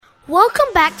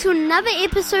Welcome back to another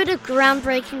episode of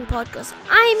Groundbreaking Podcast.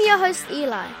 I am your host,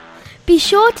 Eli. Be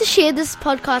sure to share this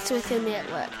podcast with your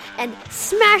network and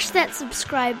smash that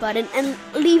subscribe button and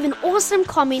leave an awesome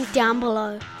comment down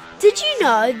below. Did you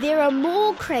know there are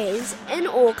more cranes in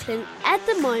Auckland at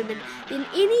the moment than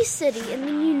any city in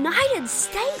the United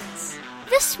States?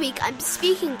 This week I'm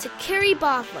speaking to Kerry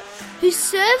Barfoot, who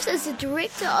serves as the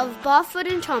director of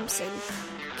Barfoot & Thompson.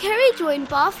 Kerry joined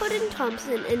Barfoot &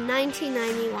 Thompson in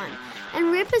 1991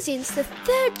 and represents the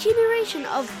third generation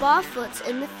of Barfoots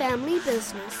in the family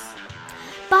business.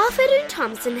 Barfoot &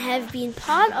 Thompson have been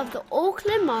part of the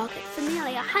Auckland market for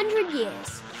nearly 100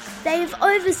 years. They have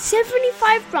over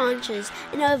 75 branches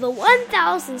and over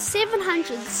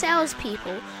 1,700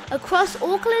 salespeople across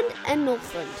Auckland and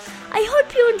Northland. I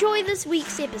hope you enjoy this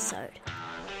week's episode.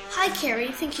 Hi Kerry,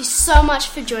 thank you so much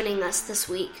for joining us this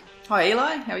week. Hi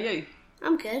Eli, how are you?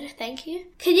 I'm good, thank you.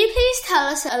 Can you please tell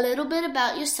us a little bit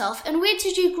about yourself and where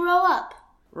did you grow up?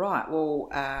 Right, well,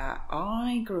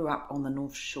 I grew up on the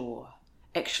North Shore.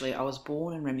 Actually, I was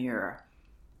born in Remuera,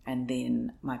 and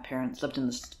then my parents lived in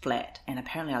this flat, and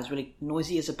apparently I was really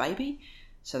noisy as a baby,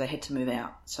 so they had to move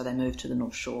out, so they moved to the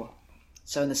North Shore.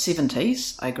 So in the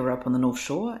 70s, I grew up on the North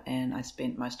Shore, and I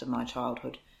spent most of my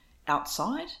childhood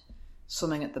outside,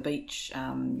 swimming at the beach,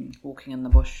 walking in the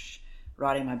bush,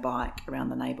 riding my bike around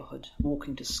the neighbourhood,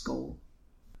 walking to school.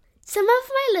 Some of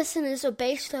my listeners are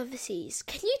based overseas.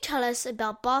 Can you tell us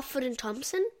about Barfoot &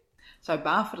 Thompson? So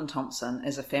Barfoot & Thompson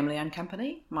is a family-owned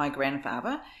company. My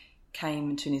grandfather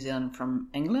came to New Zealand from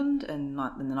England in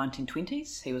the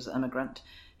 1920s. He was an immigrant.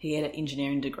 He had an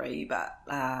engineering degree, but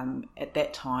at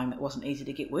that time it wasn't easy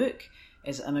to get work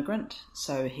as an immigrant,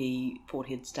 so he thought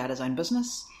he'd start his own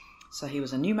business. So he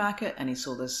was in Newmarket and he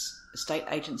saw this estate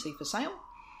agency for sale,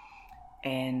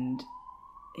 and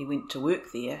he went to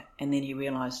work there, and then he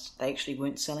realised they actually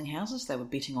weren't selling houses, they were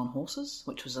betting on horses,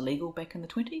 which was illegal back in the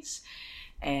 20s.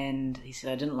 And he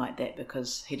said, I didn't like that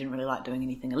because he didn't really like doing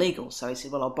anything illegal. So he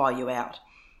said, well, I'll buy you out.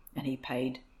 And he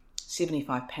paid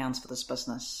 £75 for this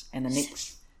business. And the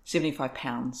next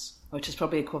 £75, which is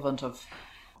probably equivalent of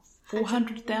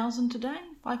 400,000 today,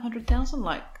 500,000,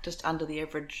 like just under the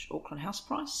average Auckland house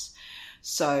price.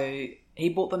 So he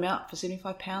bought them out for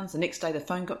 £75. The next day the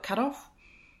phone got cut off,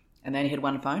 and they only had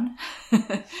one phone.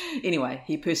 Anyway,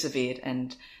 he persevered,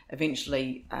 and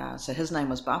eventually, so his name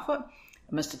was Barfoot.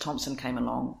 Mr. Thompson came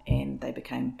along and they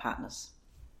became partners.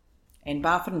 And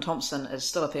Barfoot & Thompson is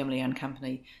still a family-owned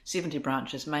company, 70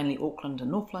 branches, mainly Auckland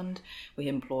and Northland. We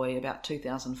employ about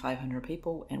 2,500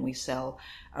 people, and we sell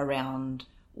around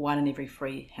 1 in every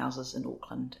 3 houses in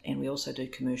Auckland. And we also do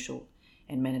commercial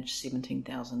and manage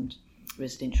 17,000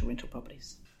 residential rental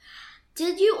properties.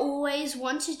 Did you always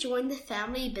want to join the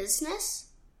family business?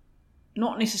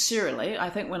 Not necessarily. I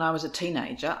think when I was a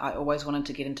teenager, I always wanted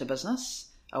to get into business.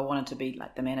 I wanted to be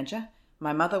like the manager.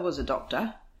 My mother was a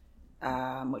doctor,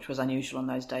 which was unusual in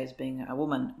those days being a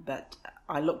woman, but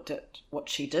I looked at what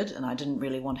she did and I didn't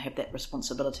really want to have that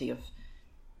responsibility of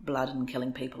blood and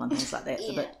killing people and things like that.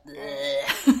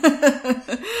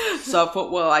 So I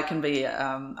thought, well, I can be,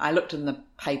 I looked in the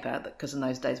paper, because in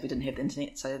those days we didn't have the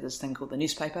internet, so there's this thing called the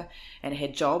newspaper, and it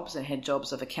had jobs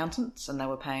of accountants, and they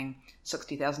were paying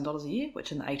 $60,000 a year,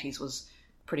 which in the 80s was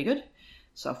pretty good.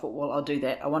 So I thought, well, I'll do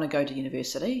that. I want to go to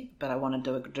university, but I want to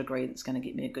do a degree that's going to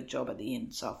get me a good job at the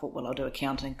end. So I thought, well, I'll do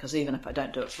accounting, because even if I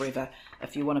don't do it forever,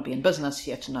 if you want to be in business,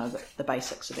 you have to know the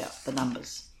basics about the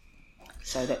numbers.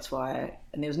 So that's why,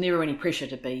 and there was never any pressure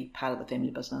to be part of the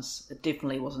family business. It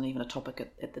definitely wasn't even a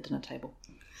topic at the dinner table.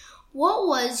 What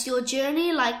was your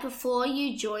journey like before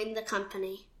you joined the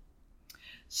company?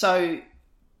 So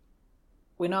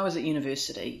when I was at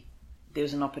university, there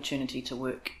was an opportunity to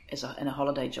work in a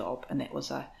holiday job, and that was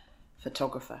a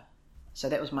photographer. So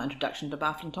that was my introduction to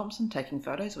Barfoot & Thompson, taking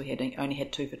photos. We only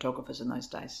had 2 photographers in those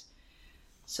days.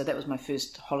 So that was my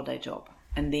first holiday job.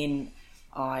 And then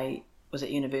I was at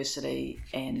university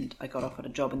and I got offered a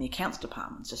job in the accounts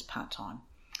department, just part-time,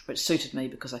 which suited me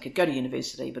because I could go to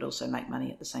university but also make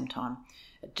money at the same time.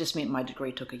 It just meant my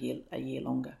degree took a year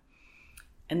longer.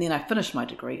 And then I finished my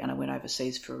degree and I went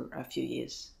overseas for a few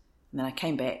years. And then I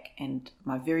came back, and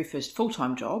my very first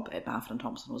full-time job at Barfoot &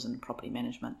 Thompson was in property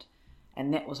management.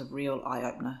 And that was a real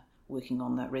eye-opener, working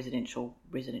on the residential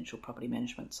property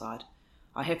management side.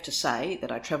 I have to say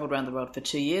that I travelled around the world for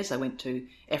 2 years. I went to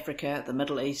Africa, the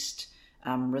Middle East,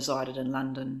 resided in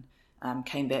London,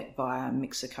 came back via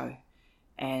Mexico.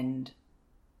 And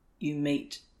you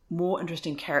meet more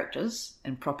interesting characters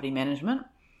in property management,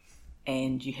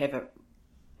 and you have a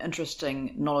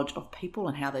interesting knowledge of people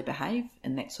and how they behave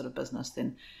in that sort of business,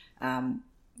 then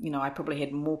I probably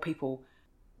had more people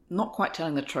not quite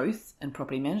telling the truth in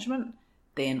property management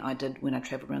than I did when I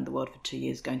travelled around the world for 2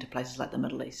 years going to places like the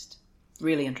Middle East.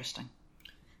 Really interesting.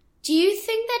 Do you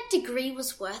think that degree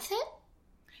was worth it?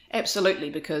 Absolutely,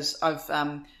 because I've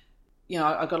got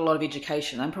a lot of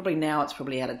education, and probably now it's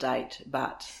probably out of date,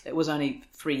 but it was only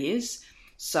 3 years.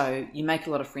 So you make a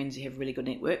lot of friends, you have really good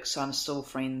networks. So I'm still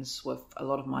friends with a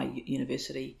lot of my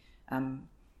university,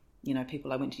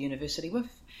 people I went to university with.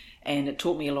 And it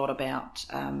taught me a lot about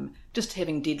just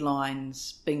having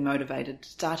deadlines, being motivated,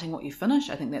 starting what you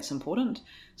finish. I think that's important.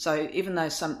 So even though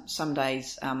some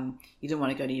days you didn't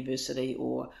want to go to university,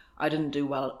 or I didn't do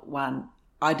well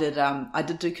I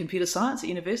did do computer science at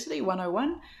university,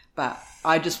 101, but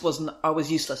I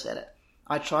was useless at it.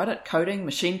 I tried it, coding,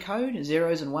 machine code,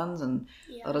 zeros and ones and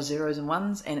a lot of zeros and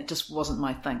ones, and it just wasn't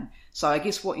my thing. So I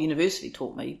guess what university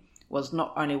taught me was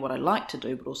not only what I liked to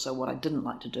do, but also what I didn't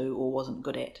like to do or wasn't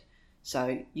good at.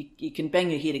 So you can bang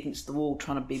your head against the wall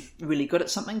trying to be really good at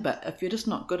something, but if you're just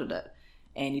not good at it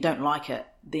and you don't like it,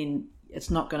 then it's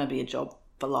not going to be a job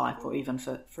for life or even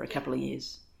for a couple of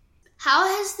years. How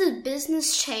has the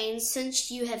business changed since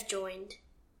you have joined?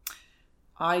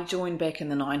 I joined back in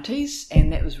the 90s,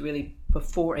 and that was really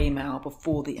before email,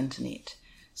 before the internet.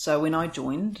 So when I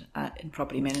joined in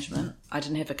property management, I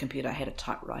didn't have a computer, I had a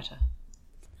typewriter.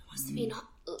 It must have been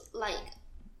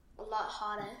a lot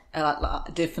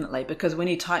harder. Definitely, because when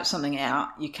you type something out,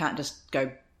 you can't just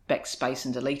go backspace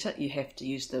and delete it. You have to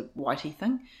use the whitey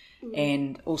thing.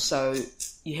 And also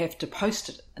you have to post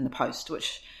it in the post,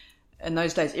 which in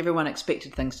those days everyone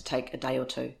expected things to take a day or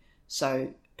two.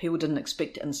 So people didn't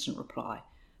expect instant reply.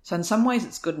 So in some ways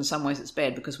it's good, in some ways it's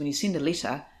bad, because when you send a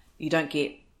letter, you don't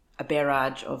get a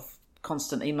barrage of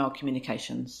constant email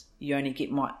communications. You only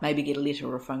maybe get a letter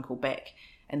or a phone call back,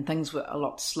 and things were a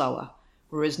lot slower.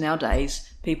 Whereas nowadays,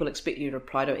 people expect you to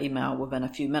reply to email within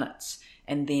a few minutes,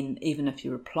 and then even if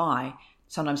you reply,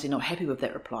 sometimes they're not happy with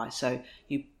that reply, so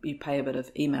you play a bit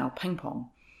of email ping pong.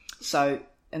 So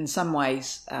in some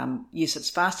ways, yes,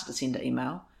 it's faster to send an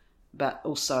email, but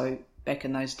also back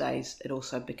in those days,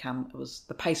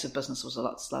 the pace of business was a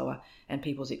lot slower, and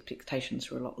people's expectations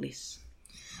were a lot less.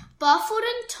 Barfoot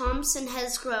and Thompson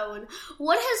has grown.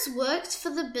 What has worked for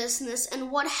the business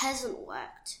and what hasn't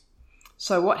worked?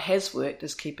 So what has worked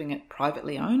is keeping it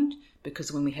privately owned,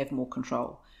 because when we have more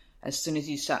control. As soon as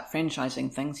you start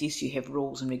franchising things, yes, you have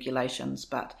rules and regulations,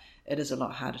 but it is a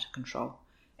lot harder to control.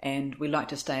 And we like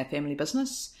to stay a family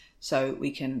business, so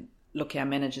we can look our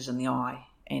managers in the eye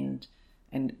and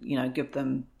give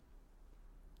them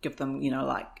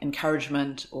like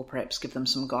encouragement, or perhaps give them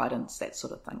some guidance, that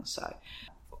sort of thing. So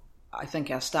I think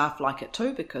our staff like it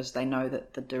too, because they know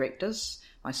that the directors,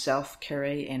 myself,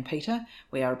 Kerry and Peter,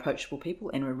 we are approachable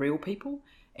people and we're real people,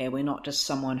 and we're not just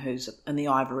someone who's in the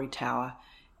ivory tower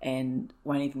and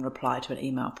won't even reply to an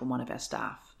email from one of our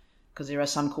staff. Because there are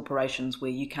some corporations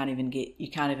where you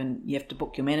have to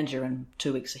book your manager in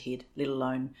 2 weeks ahead, let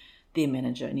alone their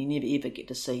manager, and you never ever get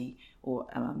to see or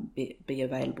be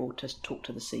available to talk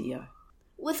to the CEO.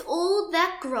 With all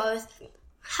that growth,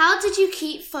 how did you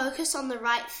keep focus on the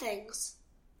right things?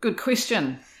 Good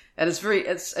question.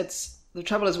 The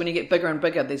trouble is when you get bigger and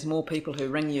bigger, there's more people who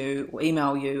ring you or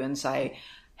email you and say,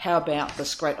 how about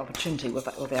this great opportunity with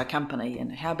our company,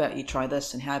 and how about you try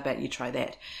this, and how about you try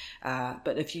that.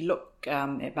 But if you look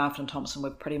at Barfoot & Thompson, we're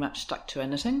pretty much stuck to our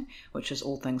knitting, which is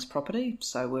all things property.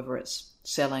 So whether it's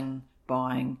selling,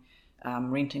 buying,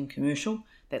 renting, commercial,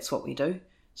 that's what we do.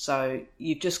 So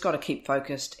you've just got to keep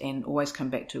focused and always come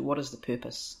back to what is the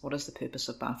purpose? What is the purpose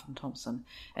of Barfoot & Thompson?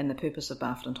 And the purpose of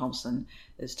Barfoot & Thompson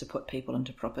is to put people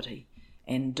into property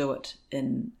and do it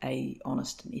in a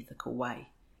honest and ethical way,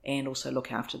 and also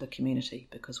look after the community,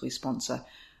 because we sponsor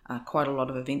quite a lot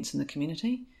of events in the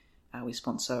community. We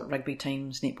sponsor rugby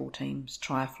teams, netball teams,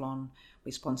 triathlon.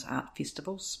 We sponsor art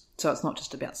festivals. So it's not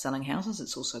just about selling houses,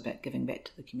 it's also about giving back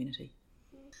to the community.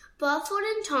 Barfoot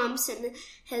 & Thompson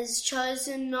has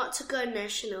chosen not to go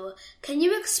national. Can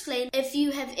you explain if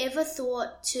you have ever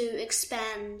thought to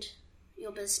expand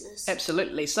your business?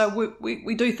 Absolutely. So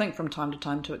we do think from time to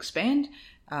time to expand,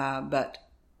 but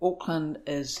Auckland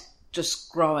is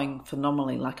just growing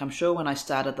phenomenally. Like, I'm sure when I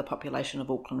started, the population of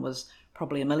Auckland was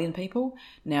probably 1 million people.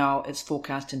 Now it's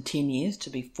forecast in 10 years to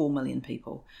be 4 million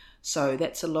people. So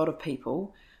that's a lot of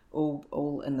people,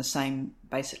 all in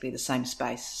basically the same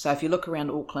space. So if you look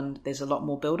around Auckland, there's a lot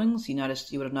more buildings. You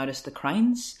would have noticed the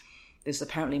cranes. There's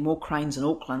apparently more cranes in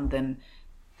Auckland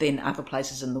than other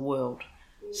places in the world.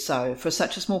 So for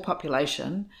such a small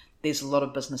population, there's a lot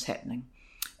of business happening,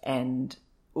 and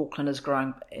Auckland is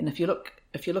growing. And if you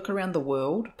look around the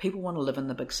world, people want to live in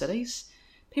the big cities.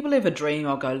 people have a dream,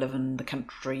 I'll go live in the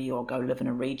country or go live in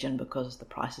a region because the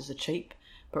prices are cheap.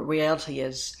 But reality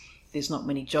is there's not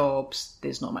many jobs,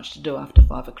 there's not much to do after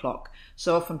 5 o'clock.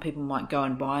 So often people might go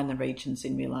and buy in the regions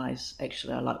and realise,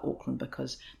 actually I like Auckland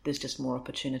because there's just more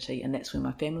opportunity and that's where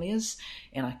my family is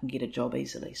and I can get a job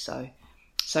easily. So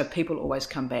people always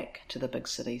come back to the big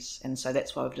cities, and so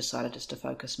that's why we've decided just to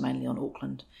focus mainly on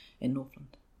Auckland and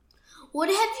Northland. What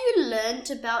have you learnt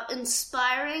about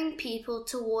inspiring people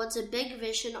towards a big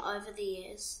vision over the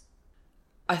years?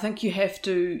 I think you have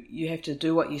to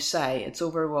do what you say. It's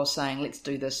all very well saying let's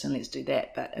do this and let's do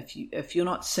that, but if you're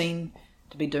not seen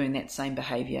to be doing that same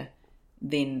behaviour,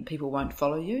 then people won't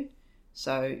follow you.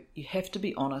 So you have to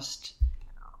be honest,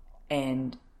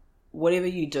 and whatever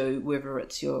you do, whether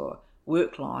it's your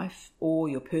work life or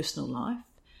your personal life,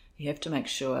 you have to make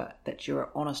sure that you're an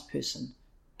honest person,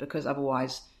 because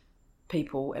otherwise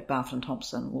people at Barfoot &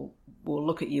 Thompson will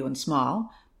look at you and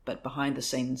smile, but behind the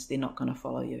scenes they're not going to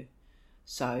follow you.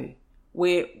 So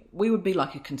we would be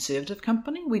like a conservative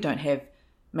company. We don't have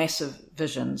massive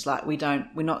visions. Like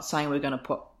we're not saying we're going to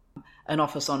put an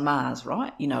office on Mars,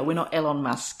 right? We're not Elon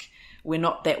Musk. We're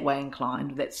not that way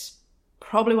inclined. That's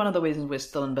probably one of the reasons we're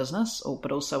still in business,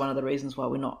 but also one of the reasons why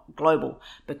we're not global,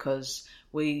 because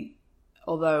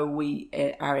although we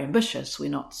are ambitious, we're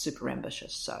not super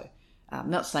ambitious. So I'm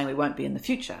not saying we won't be in the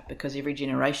future, because every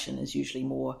generation is usually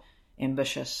more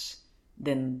ambitious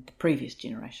than the previous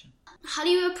generation. How do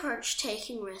you approach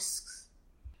taking risks?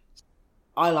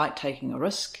 I like taking a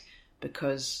risk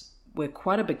because we're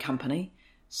quite a big company,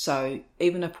 so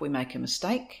even if we make a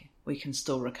mistake, we can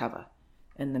still recover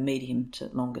in the medium to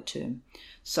longer term.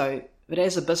 But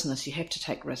as a business, you have to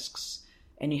take risks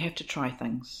and you have to try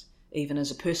things. Even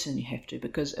as a person, you have to,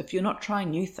 because if you're not trying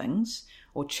new things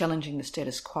or challenging the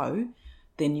status quo,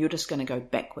 then you're just going to go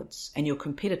backwards, and your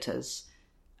competitors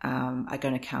are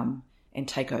going to come and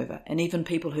take over. And even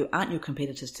people who aren't your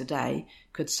competitors today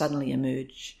could suddenly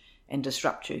emerge and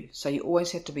disrupt you. So you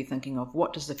always have to be thinking of,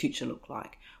 what does the future look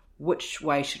like? Which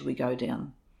way should we go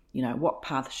down? What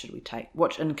path should we take?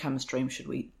 What new income stream should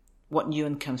we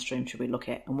look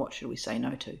at, and what should we say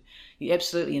no to? You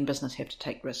absolutely in business have to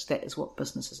take risks. That is what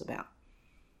business is about.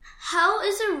 How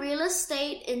is the real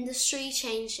estate industry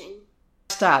changing?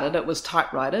 Started, it was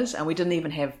typewriters, and we didn't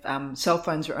even have cell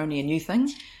phones were only a new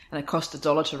thing, and it cost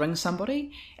 $1 to ring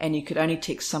somebody, and you could only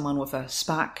text someone with a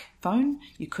Spark phone.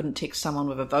 You couldn't text someone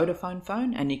with a Vodafone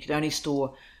phone, and you could only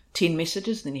store 10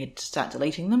 messages, then you had to start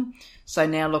deleting them. So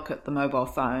now look at the mobile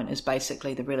phone as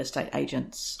basically the real estate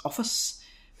agent's office,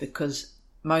 because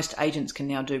most agents can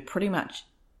now do pretty much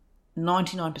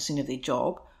 99% of their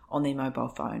job on their mobile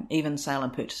phone. Even sale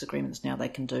and purchase agreements now they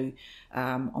can do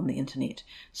on the internet.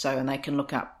 And they can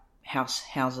look up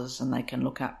houses, and they can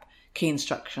look up key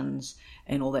instructions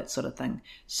and all that sort of thing.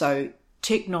 So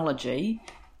technology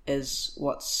is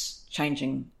what's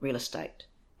changing real estate,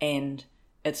 and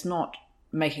it's not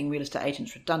making real estate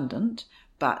agents redundant,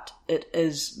 but it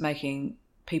is making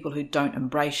people who don't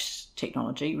embrace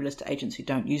technology, real estate agents who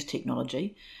don't use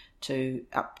technology to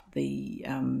up the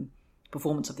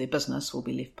performance of their business, will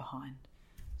be left behind.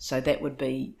 So that would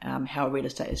be how real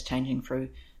estate is changing through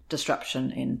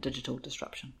disruption and digital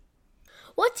disruption.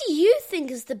 What do you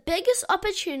think is the biggest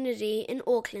opportunity in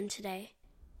Auckland today?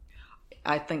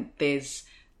 I think there's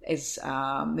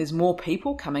more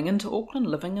people coming into Auckland,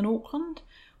 living in Auckland.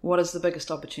 What is the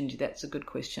biggest opportunity? That's a good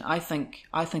question. I think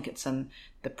it's in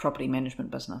the property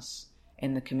management business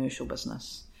and the commercial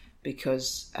business,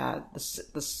 because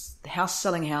this house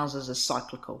selling houses is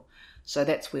cyclical. So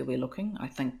that's where we're looking. I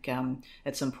think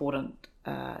it's important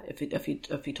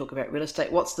if you talk about real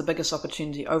estate. What's the biggest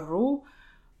opportunity overall?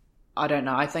 I don't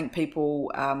know. I think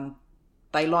people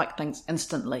they like things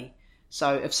instantly.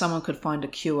 So if someone could find a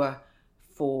cure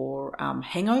for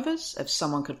hangovers, if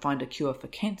someone could find a cure for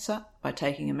cancer by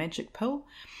taking a magic pill,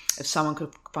 if someone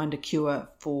could find a cure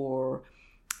for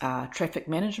traffic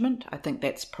management, I think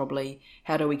that's probably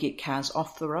how do we get cars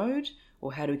off the road,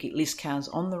 or how do we get less cars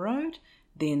on the road,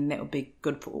 then that would be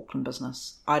good for Auckland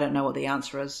business. I don't know what the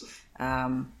answer is.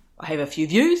 I have a few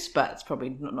views, but it's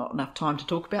probably not enough time to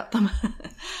talk about them.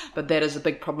 But that is a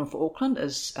big problem for Auckland,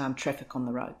 is traffic on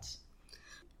the roads.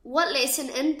 What lesson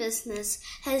in business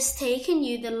has taken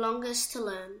you the longest to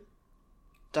learn?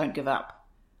 Don't give up.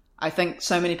 I think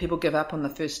so many people give up on the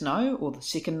first no, or the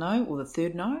second no, or the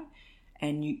third no,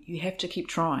 and you have to keep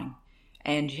trying.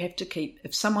 And you have to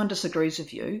if someone disagrees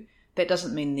with you, that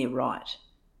doesn't mean they're right.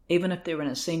 Even if they're in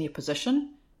a senior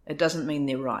position, it doesn't mean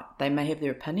they're right. They may have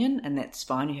their opinion, and that's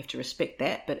fine. You have to respect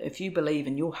that. But if you believe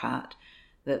in your heart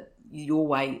that your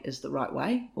way is the right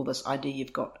way, or this idea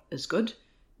you've got is good,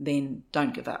 then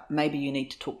don't give up. Maybe you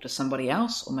need to talk to somebody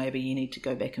else, or maybe you need to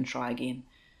go back and try again.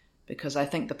 Because I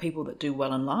think the people that do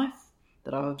well in life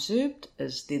that I've observed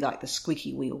is they're like the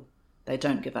squeaky wheel. They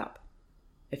don't give up.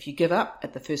 If you give up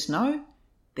at the first no,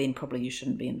 then probably you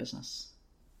shouldn't be in business.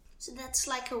 So that's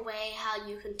like a way how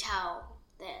you can tell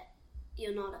that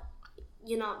you're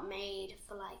not made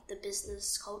for like the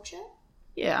business culture?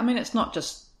 Yeah, I mean, it's not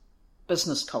just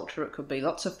business culture. It could be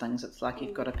lots of things. It's like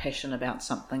you've got a passion about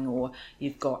something, or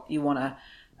you want to,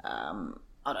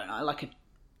 I don't know,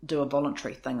 do a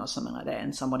voluntary thing or something like that,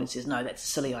 and somebody says, no, that's a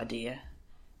silly idea.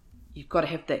 You've got to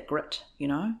have that grit, you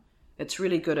know. It's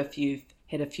really good if you've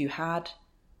had a few hard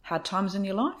times in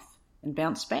your life and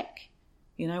bounce back.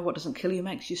 You know, what doesn't kill you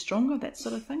makes you stronger, that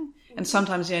sort of thing. And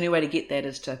sometimes the only way to get that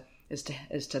is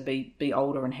to be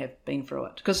older and have been through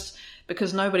it.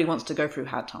 Because nobody wants to go through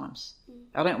hard times.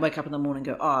 I don't wake up in the morning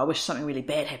and go, I wish something really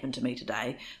bad happened to me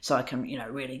today so I can,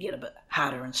 really get a bit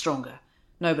harder and stronger.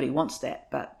 Nobody wants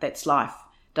that, but that's life.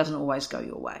 It doesn't always go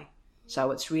your way.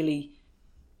 So it's really,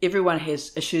 everyone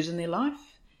has issues in their life.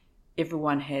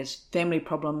 Everyone has family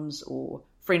problems or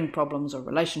friend problems or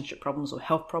relationship problems or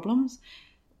health problems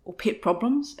or pet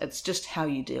problems. It's just how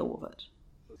you deal with it.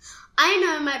 I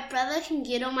know my brother can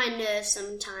get on my nerves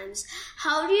sometimes.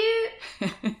 How do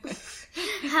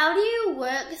you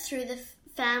work through the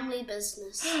family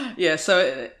business? Yeah,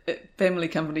 so family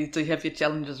companies do have your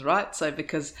challenges, right? So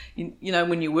because,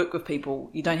 when you work with people,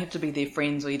 you don't have to be their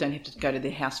friends or you don't have to go to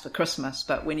their house for Christmas.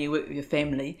 But when you work with your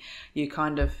family, you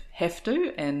kind of have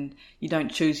to, and you don't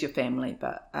choose your family.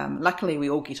 But luckily we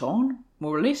all get on,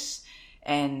 more or less.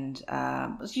 And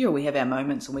we have our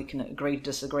moments and we can agree to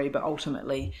disagree, but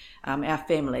ultimately our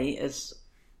family is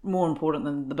more important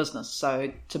than the business.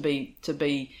 So to be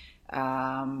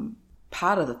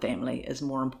part of the family is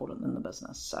more important than the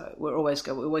business. So we always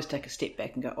take a step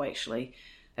back and go, oh, actually,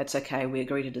 that's okay. We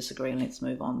agree to disagree and let's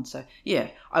move on. So yeah,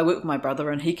 I work with my brother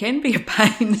and he can be a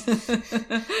pain,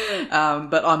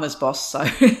 but I'm his boss, so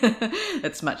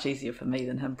it's much easier for me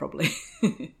than him probably.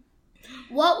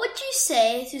 What would you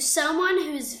say to someone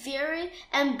who's very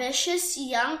ambitious,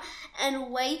 young, and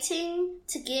waiting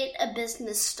to get a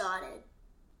business started?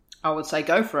 I would say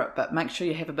go for it, but make sure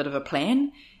you have a bit of a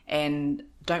plan and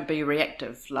don't be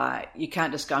reactive. Like, you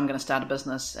can't just go, I'm going to start a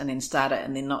business and then start it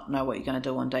and then not know what you're going to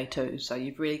do on day 2. So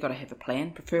you've really got to have a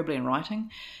plan, preferably in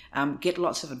writing. Get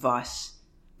lots of advice.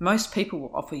 Most people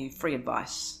will offer you free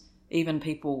advice, even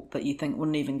people that you think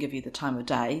wouldn't even give you the time of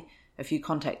day. If you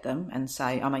contact them and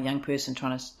say, I'm a young person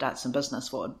trying to start some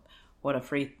business, what are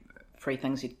free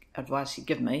things, advice you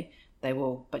give me? They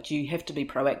will, but you have to be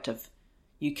proactive.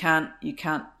 You can't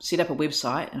set up a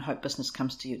website and hope business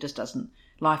comes to you. It just doesn't.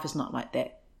 Life is not like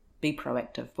that. Be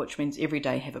proactive, which means every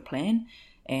day have a plan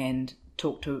and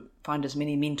find as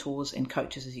many mentors and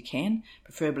coaches as you can.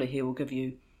 Preferably he will give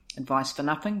you advice for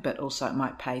nothing, but also it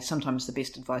might pay. Sometimes the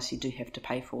best advice you do have to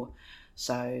pay for.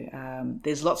 So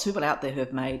there's lots of people out there who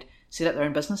have set up their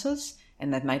own businesses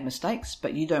and they've made mistakes,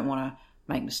 but you don't want to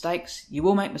make mistakes. You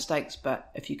will make mistakes, but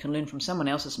if you can learn from someone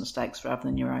else's mistakes rather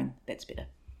than your own, that's better.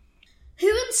 Who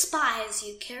inspires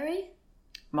you, Kerry?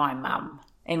 My mum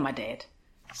and my dad.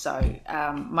 So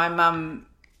my mum,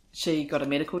 she got a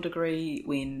medical degree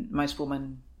when most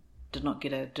women did not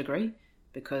get a degree,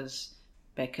 because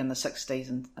back in the 60s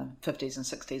and 50s and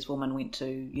 60s, women went to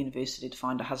university to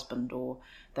find a husband, or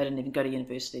they didn't even go to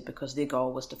university because their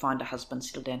goal was to find a husband,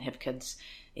 settle down, have kids,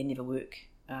 and never work,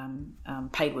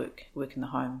 paid work in the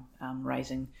home,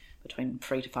 raising between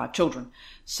 3 to 5 children.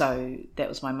 So that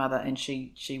was my mother, and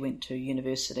she went to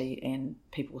university, and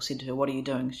people said to her, what are you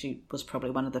doing? She was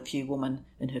probably one of the few women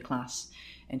in her class,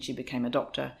 and she became a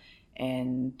doctor.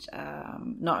 And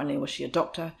not only was she a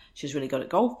doctor, she was really good at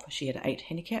golf. She had an 8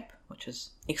 handicap, which is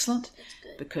excellent,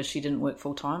 because she didn't work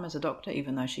full-time as a doctor,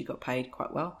 even though she got paid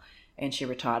quite well. And she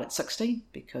retired at 60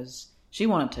 because she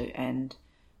wanted to. And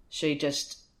she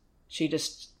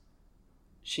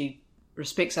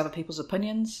respects other people's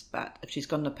opinions, but if she's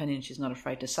got an opinion, she's not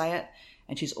afraid to say it.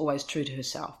 And she's always true to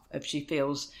herself. If she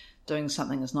feels doing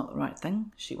something is not the right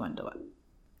thing, she won't do it.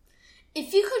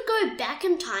 If you could go back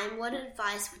in time, what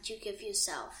advice would you give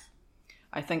yourself?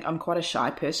 I think I'm quite a shy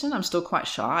person. I'm still quite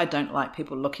shy. I don't like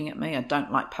people looking at me. I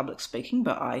don't like public speaking,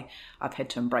 but I've had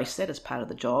to embrace that as part of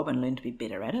the job and learn to be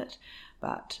better at it.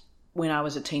 But when I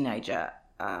was a teenager,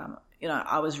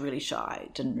 I was really shy.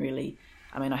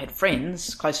 I had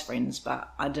friends, close friends,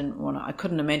 but I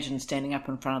couldn't imagine standing up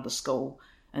in front of the school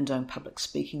and doing public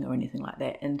speaking or anything like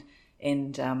that. And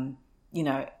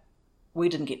we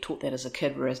didn't get taught that as a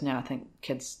kid, whereas now I think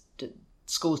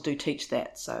schools do teach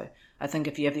that. So I think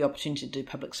if you have the opportunity to do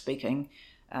public speaking,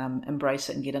 embrace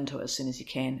it and get into it as soon as you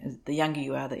can. The younger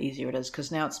you are, the easier it is,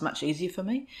 because now it's much easier for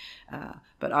me.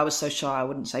 But I was so shy, I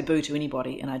wouldn't say boo to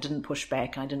anybody, and I didn't push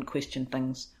back, and I didn't question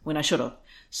things when I should have.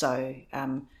 So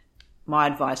my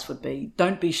advice would be,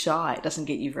 don't be shy. It doesn't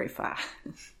get you very far.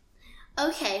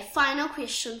 Okay, final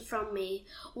question from me.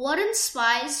 What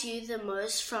inspires you the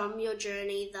most from your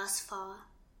journey thus far?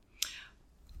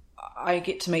 I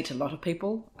get to meet a lot of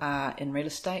people in real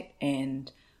estate,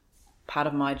 and part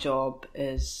of my job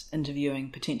is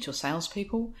interviewing potential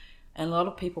salespeople. And a lot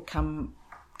of people come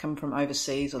from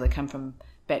overseas, or they come from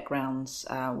backgrounds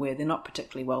where they're not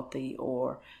particularly wealthy,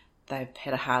 or they've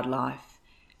had a hard life,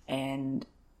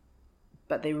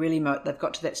 but they've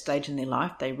got to that stage in their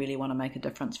life, they really want to make a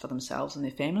difference for themselves and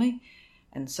their family.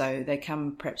 And so they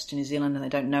come perhaps to New Zealand and they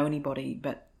don't know anybody,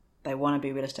 but they want to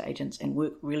be real estate agents and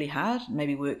work really hard,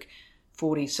 maybe work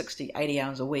 40, 60, 80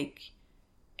 hours a week.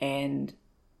 And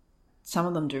some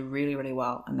of them do really, really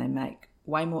well, and they make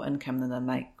way more income than they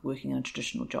make working in a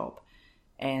traditional job.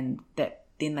 And that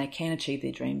then they can achieve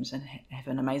their dreams and have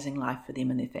an amazing life for them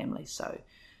and their families. So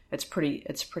it's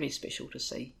pretty special to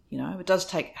see. It does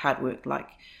take hard work. Like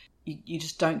you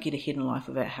just don't get ahead in life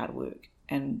without hard work.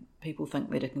 And people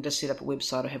think that they can just set up a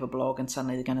website or have a blog and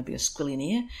suddenly they're going to be a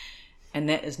squillionaire. And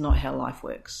that is not how life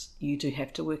works. You do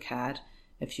have to work hard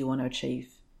if you want to achieve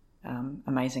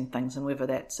amazing things. And whether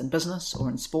that's in business or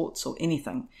in sports or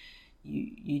anything,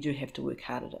 you do have to work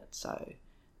hard at it. So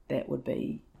that would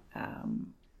be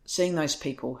seeing those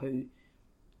people who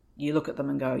you look at them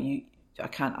and go, I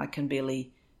can't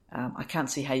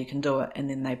see how you can do it, and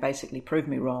then they basically prove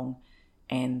me wrong,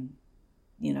 and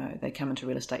they come into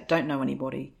real estate, don't know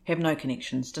anybody, have no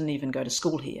connections, didn't even go to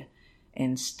school here,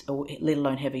 or let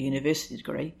alone have a university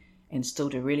degree, and still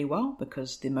do really well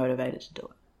because they're motivated to do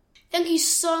it. Thank you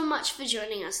so much for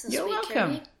joining us this week. You're welcome.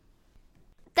 Kirby.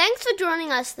 Thanks for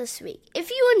joining us this week. If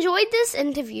you enjoyed this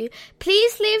interview,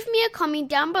 please leave me a comment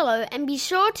down below and be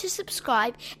sure to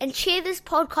subscribe and share this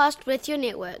podcast with your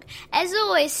network. As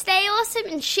always, stay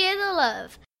awesome and share the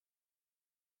love.